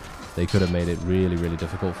made it. They could have made it really, really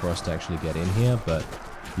difficult for us to actually get in here, but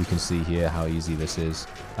you can see here how easy this is.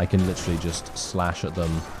 I can literally just slash at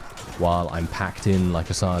them while I'm packed in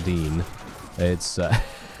like a sardine. It's...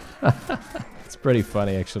 It's pretty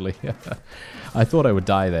funny, actually. I thought I would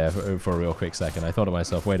die there for a real quick second. I thought to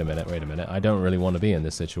myself, wait a minute. I don't really want to be in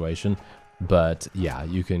this situation. But yeah,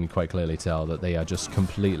 you can quite clearly tell that they are just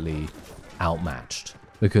completely outmatched.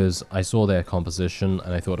 Because I saw their composition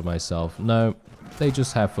and I thought to myself, no, they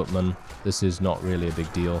just have footmen. This is not really a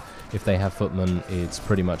big deal. If they have footmen, it's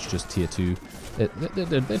pretty much just tier 2.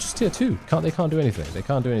 They're just tier 2. They can't do anything. They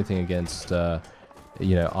can't do anything against...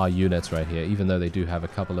 you know, our units right here, even though they do have a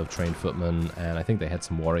couple of trained footmen, and I think they had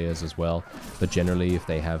some warriors as well. But generally, if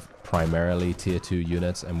they have primarily tier 2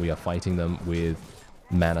 units and we are fighting them with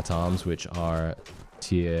man-at-arms, which are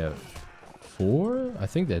tier 4? I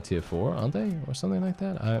think they're tier 4, aren't they? Or something like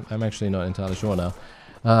that? I'm actually not entirely sure now.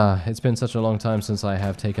 It's been such a long time since I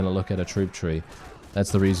have taken a look at a troop tree.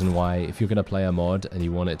 That's the reason why, if you're going to play a mod and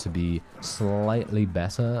you want it to be slightly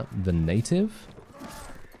better than native,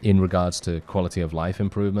 in regards to quality of life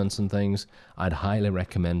improvements and things, I'd highly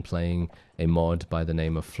recommend playing a mod by the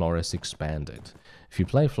name of Floris Expanded. If you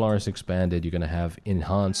play Floris Expanded, you're going to have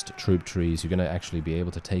enhanced troop trees. You're going to actually be able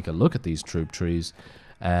to take a look at these troop trees,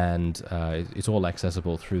 and it's all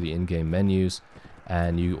accessible through the in-game menus.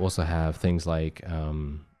 And you also have things like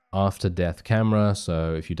after death camera,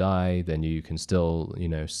 so if you die, then you can still, you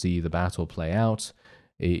know, see the battle play out,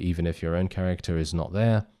 even if your own character is not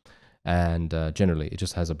there. And generally, it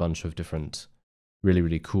just has a bunch of different really,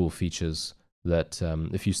 really cool features that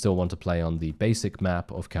if you still want to play on the basic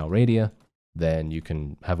map of Calradia, then you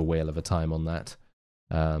can have a whale of a time on that.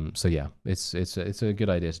 So yeah, it's a good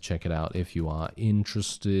idea to check it out if you are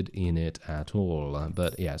interested in it at all.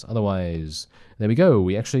 But yes, otherwise, there we go.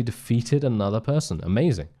 We actually defeated another person.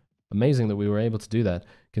 Amazing. Amazing that we were able to do that,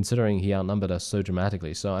 considering he outnumbered us so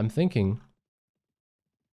dramatically. So I'm thinking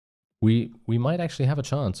we might actually have a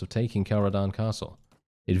chance of taking Kelradan Castle.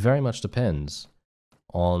 It very much depends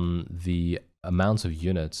on the amount of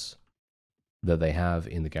units that they have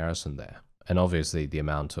in the garrison there, and obviously the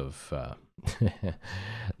amount of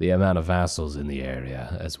the amount of vassals in the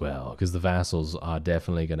area as well, because the vassals are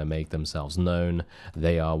definitely going to make themselves known.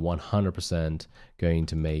 They are 100% going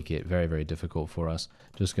to make it very, very difficult for us.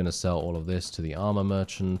 Just going to sell all of this to the armor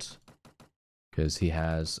merchant, because he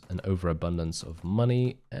has an overabundance of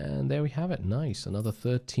money. And there we have it. Nice. Another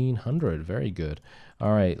 1,300. Very good.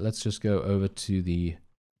 All right, let's just go over to the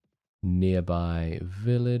nearby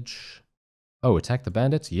village. Oh, attack the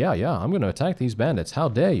bandits? Yeah, I'm going to attack these bandits. How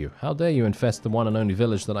dare you? How dare you infest the one and only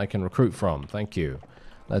village that I can recruit from? Thank you.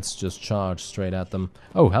 Let's just charge straight at them.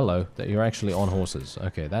 Oh, hello. You're actually on horses.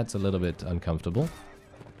 Okay, that's a little bit uncomfortable.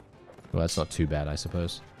 Well, that's not too bad, I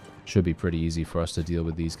suppose. Should be pretty easy for us to deal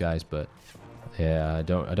with these guys, but yeah, I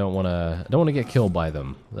don't want to get killed by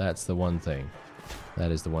them. That's the one thing.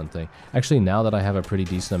 That is the one thing. Actually, now that I have a pretty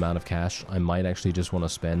decent amount of cash, I might actually just want to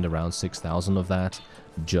spend around 6,000 of that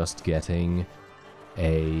just getting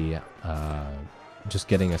a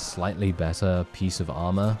slightly better piece of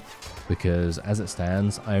armor, because as it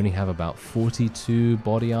stands, I only have about 42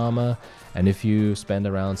 body armor, and if you spend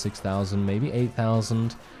around 6,000, maybe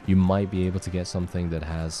 8,000, you might be able to get something that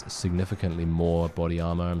has significantly more body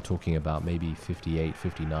armor. I'm talking about maybe 58,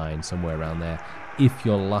 59, somewhere around there, if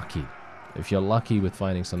you're lucky. If you're lucky with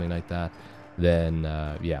finding something like that, then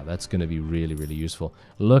yeah, that's going to be really, really useful.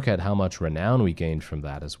 Look at how much renown we gained from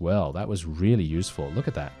that as well. That was really useful. Look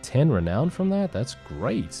at that, 10 renown from that. That's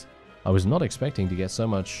great. I was not expecting to get so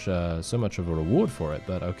much of a reward for it,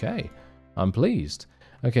 but okay, I'm pleased.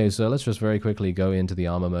 Okay, so let's just very quickly go into the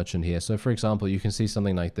armor merchant here. So for example, you can see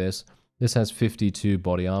something like this. This has 52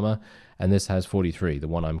 body armor, and this has 43, the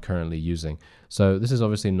one I'm currently using. So this is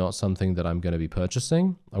obviously not something that I'm going to be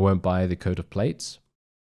purchasing. I won't buy the coat of plates.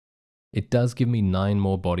 It does give me 9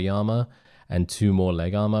 more body armor and 2 more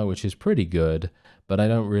leg armor, which is pretty good. But I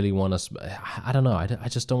don't really want to. I don't know. I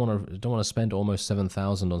just don't want to spend almost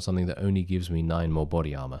 7,000 on something that only gives me 9 more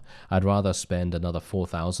body armor. I'd rather spend another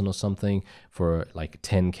 4,000 or something for like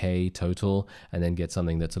 10k total, and then get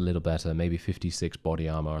something that's a little better, maybe 56 body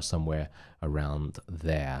armor or somewhere around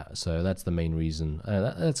there. So that's the main reason.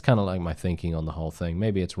 That's kind of like my thinking on the whole thing.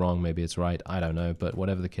 Maybe it's wrong, maybe it's right. I don't know. But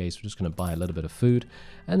whatever the case, we're just going to buy a little bit of food,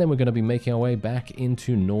 and then we're going to be making our way back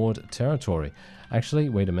into Nord territory. Actually,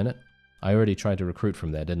 wait a minute. I already tried to recruit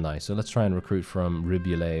from there, didn't I? So let's try and recruit from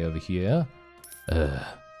Ribule over here.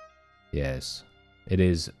 Yes. It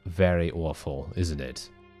is very awful, isn't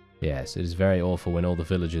it? Yes, it is very awful when all the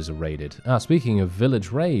villages are raided. Ah, speaking of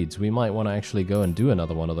village raids, we might want to actually go and do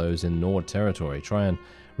another one of those in Nord territory. Try and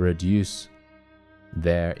reduce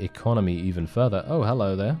their economy even further. Oh,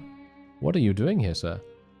 hello there. What are you doing here, sir?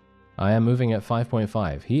 I am moving at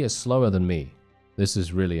 5.5. He is slower than me. This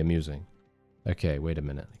is really amusing. Okay, wait a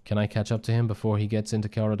minute. Can I catch up to him before he gets into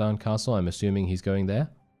Kelradan Castle? I'm assuming he's going there.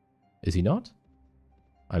 Is he not?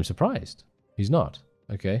 I'm surprised. He's not.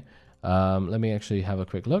 Okay. Let me actually have a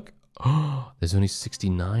quick look. Oh, there's only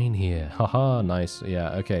 69 here. Haha, nice.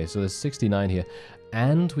 Yeah, okay. So there's 69 here.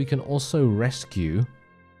 And we can also rescue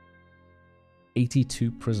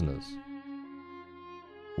 82 prisoners.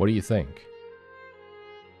 What do you think?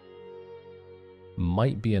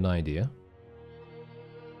 Might be an idea.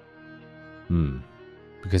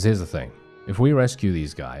 Because here's the thing. If we rescue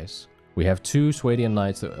these guys, we have 2 Swadian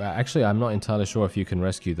knights that... Actually, I'm not entirely sure if you can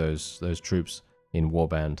rescue those troops in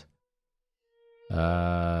Warband.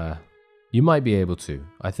 You might be able to.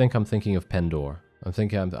 I think I'm thinking of Pendor.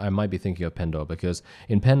 I might be thinking of Pendor, because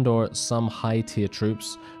in Pendor, some high-tier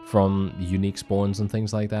troops from unique spawns and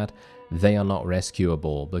things like that, they are not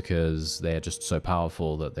rescuable because they're just so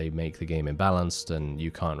powerful that they make the game imbalanced, and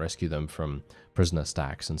you can't rescue them from prisoner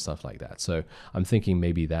stacks and stuff like that. So I'm thinking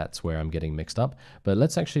maybe that's where I'm getting mixed up. But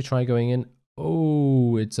let's actually try going in.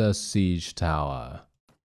 Oh, it's a siege tower.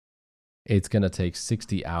 It's going to take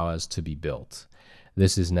 60 hours to be built.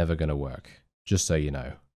 This is never going to work, just so you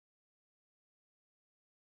know.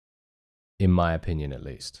 In my opinion, at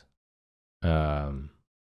least.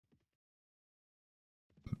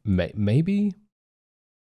 maybe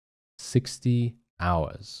 60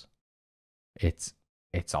 hours.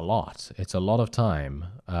 It's a lot. It's a lot of time.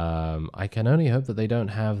 I can only hope that they don't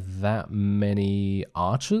have that many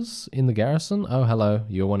archers in the garrison. Oh, hello.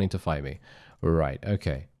 You're wanting to fight me. Right.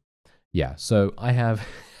 Okay. Yeah. So I have...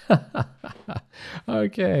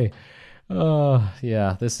 Okay.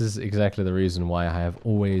 Yeah. This is exactly the reason why I have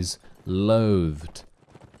always loathed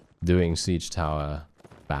doing siege tower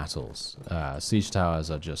battles. Siege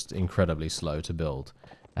towers are just incredibly slow to build.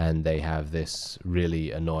 And they have this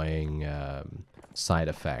really annoying... side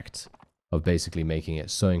effect of basically making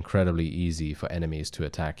it so incredibly easy for enemies to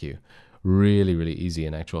attack you. Really, really easy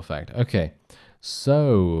in actual fact. Okay,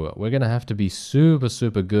 so we're going to have to be super,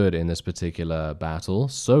 super good in this particular battle.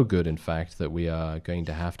 So good, in fact, that we are going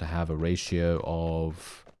to have a ratio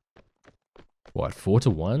of... what, 4 to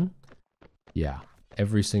 1? Yeah,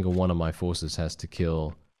 every single one of my forces has to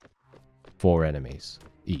kill 4 enemies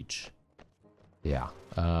each. Yeah,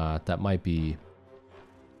 that might be...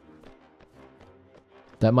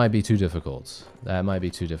 that might be too difficult. That might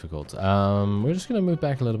be too difficult. We're just going to move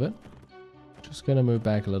back a little bit. Just going to move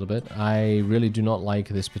back a little bit. I really do not like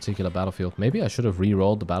this particular battlefield. Maybe I should have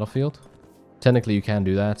re-rolled the battlefield. Technically, you can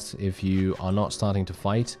do that. If you are not starting to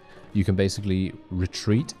fight, you can basically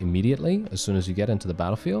retreat immediately as soon as you get into the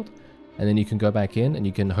battlefield. And then you can go back in and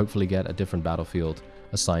you can hopefully get a different battlefield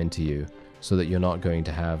assigned to you so that you're not going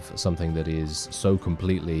to have something that is so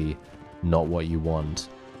completely not what you want.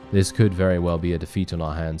 This could very well be a defeat on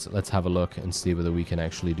our hands. Let's have a look and see whether we can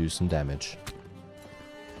actually do some damage.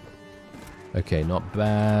 Okay, not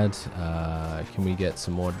bad. Can we get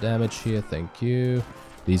some more damage here? Thank you.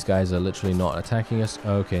 These guys are literally not attacking us.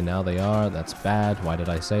 Okay, now they are. That's bad. Why did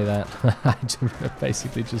I say that? I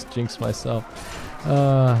basically just jinxed myself.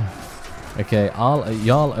 Okay,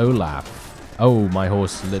 Jarl Olaf. Oh, my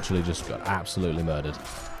horse literally just got absolutely murdered.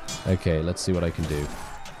 Okay, let's see what I can do.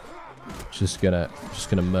 Just gonna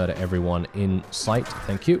murder everyone in sight.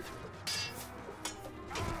 Thank you.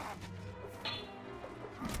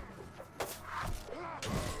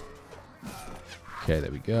 Okay,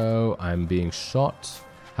 there we go. I'm being shot.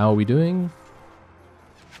 How are we doing?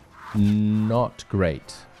 Not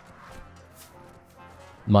great.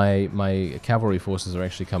 My cavalry forces are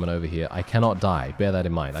actually coming over here. I cannot die. Bear that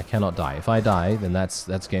in mind. I cannot die. If I die, then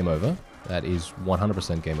that's game over. That is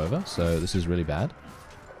 100% game over. So this is really bad.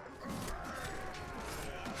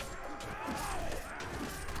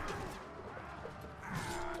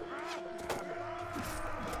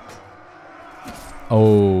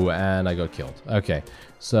 Oh, and I got killed. Okay,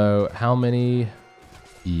 so how many...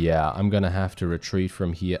 Yeah, I'm gonna have to retreat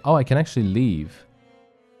from here. Oh, I can actually leave.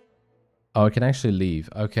 Oh, I can actually leave.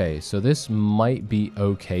 Okay, so this might be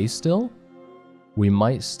okay still. We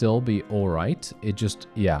might still be alright. It just...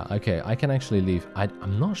 Yeah, okay, I can actually leave.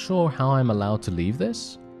 I'm not sure how I'm allowed to leave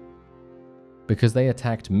this. Because they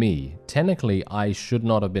attacked me. Technically, I should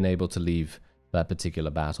not have been able to leave that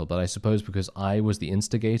particular battle. But I suppose because I was the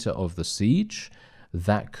instigator of the siege...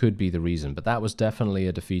 that could be the reason, but that was definitely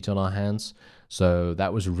a defeat on our hands. So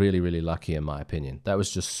that was really, really lucky in my opinion. That was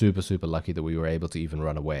just super, super lucky that we were able to even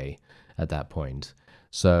run away at that point.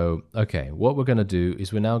 So, okay, what we're going to do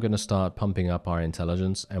is we're now going to start pumping up our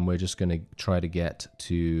intelligence and we're just going to try to get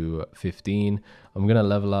to 15. I'm going to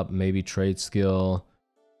level up maybe trade skill,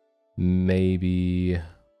 maybe...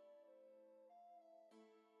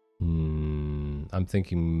 I'm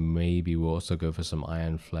thinking maybe we'll also go for some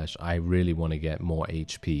iron flesh. I really want to get more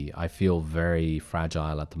HP. I feel very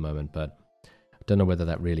fragile at the moment, but I don't know whether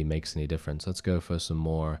that really makes any difference. Let's go for some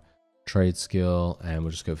more trade skill, and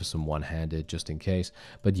we'll just go for some one-handed just in case.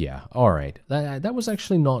 But yeah, all right. That was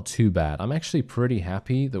actually not too bad. I'm actually pretty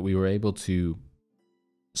happy that we were able to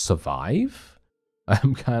survive.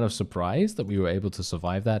 I'm kind of surprised that we were able to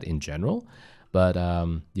survive that in general. But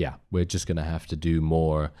yeah, we're just going to have to do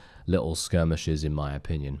more little skirmishes, in my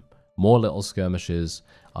opinion. More little skirmishes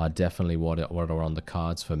are definitely what are on the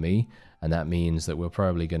cards for me. And that means that we're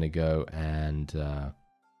probably going to go and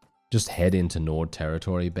just head into Nord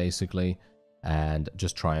territory, basically. And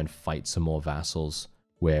just try and fight some more vassals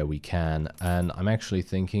where we can. And I'm actually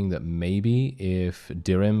thinking that maybe if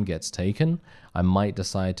Dirim gets taken, I might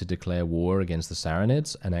decide to declare war against the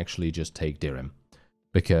Sarranids and actually just take Dirim.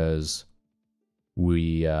 Because...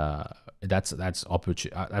 that's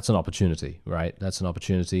an opportunity, right? That's an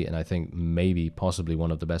opportunity, and I think maybe possibly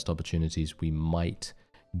one of the best opportunities we might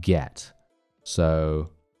get. So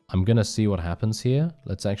I'm gonna see what happens here.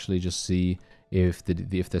 Let's actually just see if the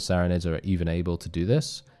Sarranids are even able to do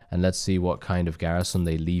this, and let's see what kind of garrison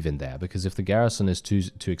they leave in there. Because if the garrison is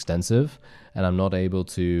too extensive, and I'm not able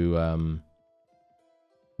to,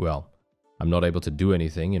 well, I'm not able to do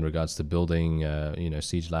anything in regards to building,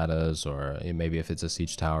 siege ladders, or maybe if it's a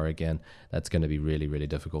siege tower again, that's going to be really, really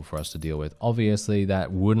difficult for us to deal with. Obviously,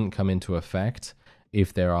 that wouldn't come into effect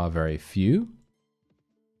if there are very few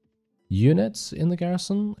units in the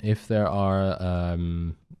garrison. If there are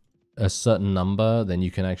a certain number, then you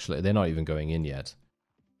can actually... They're not even going in yet.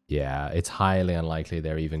 Yeah, it's highly unlikely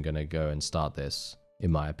they're even going to go and start this,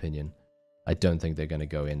 in my opinion. I don't think they're going to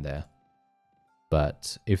go in there.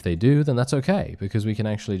 But if they do, then that's okay, because we can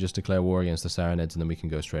actually just declare war against the sarranids and then we can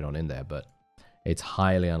go straight on in there. But it's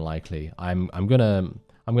highly unlikely. I'm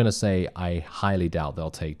gonna say I highly doubt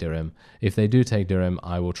they'll take Dirham. If they do take Dirham,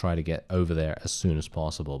 I will try to get over there as soon as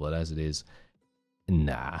possible. But as it is,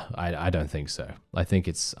 nah, I don't think so. I think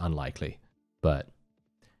it's unlikely. But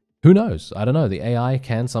who knows? I don't know. The AI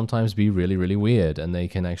can sometimes be really, really weird, and they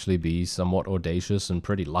can actually be somewhat audacious and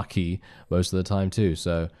pretty lucky most of the time too.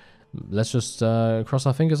 So let's just cross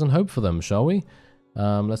our fingers and hope for them, shall we?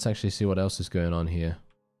 Let's actually see what else is going on here.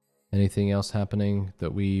 Anything else happening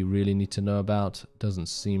that we really need to know about? Doesn't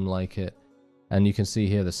seem like it. And you can see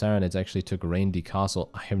here the sarranids actually took Raindy Castle.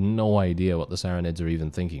 I have no idea what the sarranids are even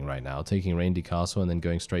thinking right now. Taking Raindy Castle and then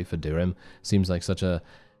going straight for Dirham seems like such a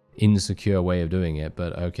insecure way of doing it.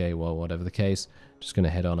 But okay, well, whatever the case. Just going to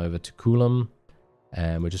head on over to Kulam.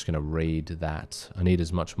 And we're just going to raid that. I need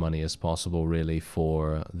as much money as possible, really,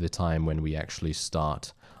 for the time when we actually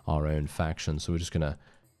start our own faction. So we're just going to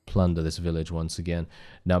plunder this village once again.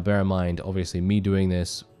 Now, bear in mind, obviously, me doing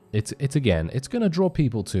this, it's going to draw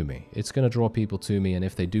people to me. It's going to draw people to me, and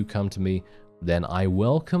if they do come to me, then I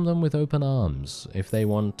welcome them with open arms. If they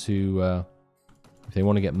want to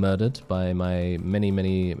get murdered by my many,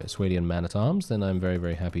 many Swadian man-at-arms, then I'm very,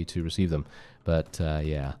 very happy to receive them. But,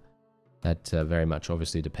 yeah. That very much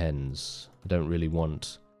obviously depends. I don't really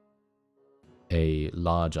want a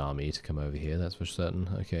large army to come over here, that's for certain.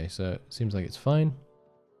 Okay, so it seems like it's fine.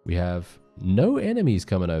 We have no enemies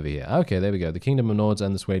coming over here. Okay, there we go. The Kingdom of Nords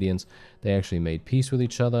and the Swadians, they actually made peace with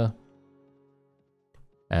each other.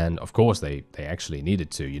 And of course they actually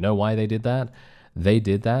needed to. You know why they did that? They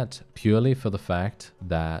did that purely for the fact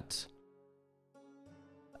that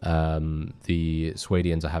the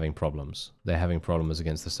Swadians are having problems. They're having problems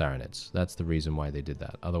against the sarranids. That's the reason why they did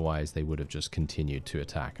that. Otherwise, they would have just continued to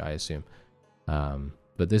attack, I assume.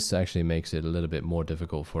 But this actually makes it a little bit more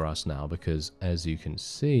difficult for us now, because as you can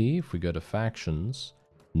see, if we go to factions,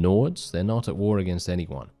 Nords, they're not at war against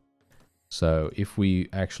anyone. So if we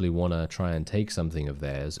actually want to try and take something of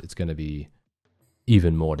theirs, it's going to be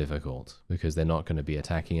even more difficult, because they're not going to be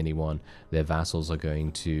attacking anyone. Their vassals are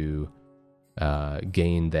going to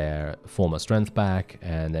gain their former strength back,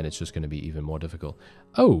 and then it's just going to be even more difficult.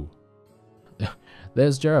 Oh,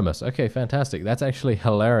 there's Jeremus. Okay, fantastic. That's actually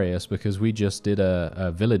hilarious, because we just did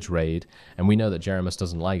a village raid, and we know that Jeremus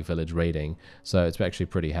doesn't like village raiding, so it's actually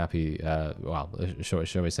pretty happy. Well,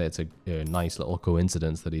 shall we say it's a nice little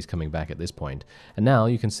coincidence that he's coming back at this point. And now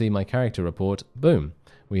you can see my character report. Boom.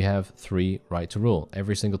 We have 3 right to rule.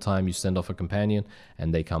 Every single time you send off a companion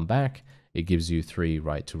and they come back, it gives you 3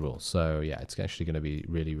 right to rule. So yeah, it's actually going to be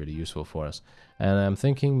really, really useful for us. And I'm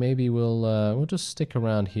thinking maybe we'll just stick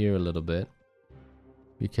around here a little bit,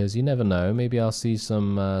 because you never know. Maybe I'll see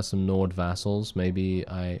some Nord vassals. Maybe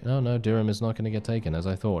oh no, Durham is not going to get taken as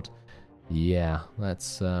I thought. Yeah,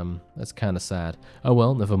 that's kind of sad. Oh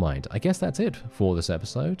well, never mind. I guess that's it for this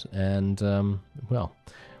episode, and well,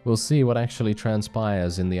 we'll see what actually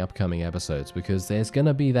transpires in the upcoming episodes, because there's going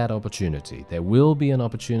to be that opportunity. There will be an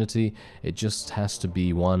opportunity. It just has to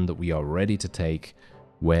be one that we are ready to take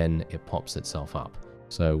when it pops itself up.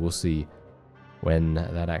 So we'll see when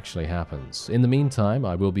that actually happens. In the meantime,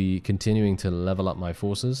 I will be continuing to level up my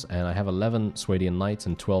forces, and I have 11 Swadian Knights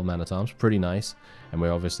and 12 man-at-arms. Pretty nice. And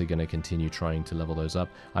we're obviously going to continue trying to level those up.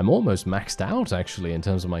 I'm almost maxed out, actually, in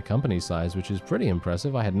terms of my company size, which is pretty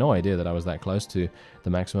impressive. I had no idea that I was that close to the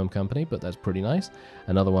maximum company, but that's pretty nice.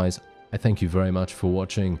 And otherwise, I thank you very much for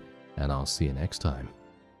watching, and I'll see you next time.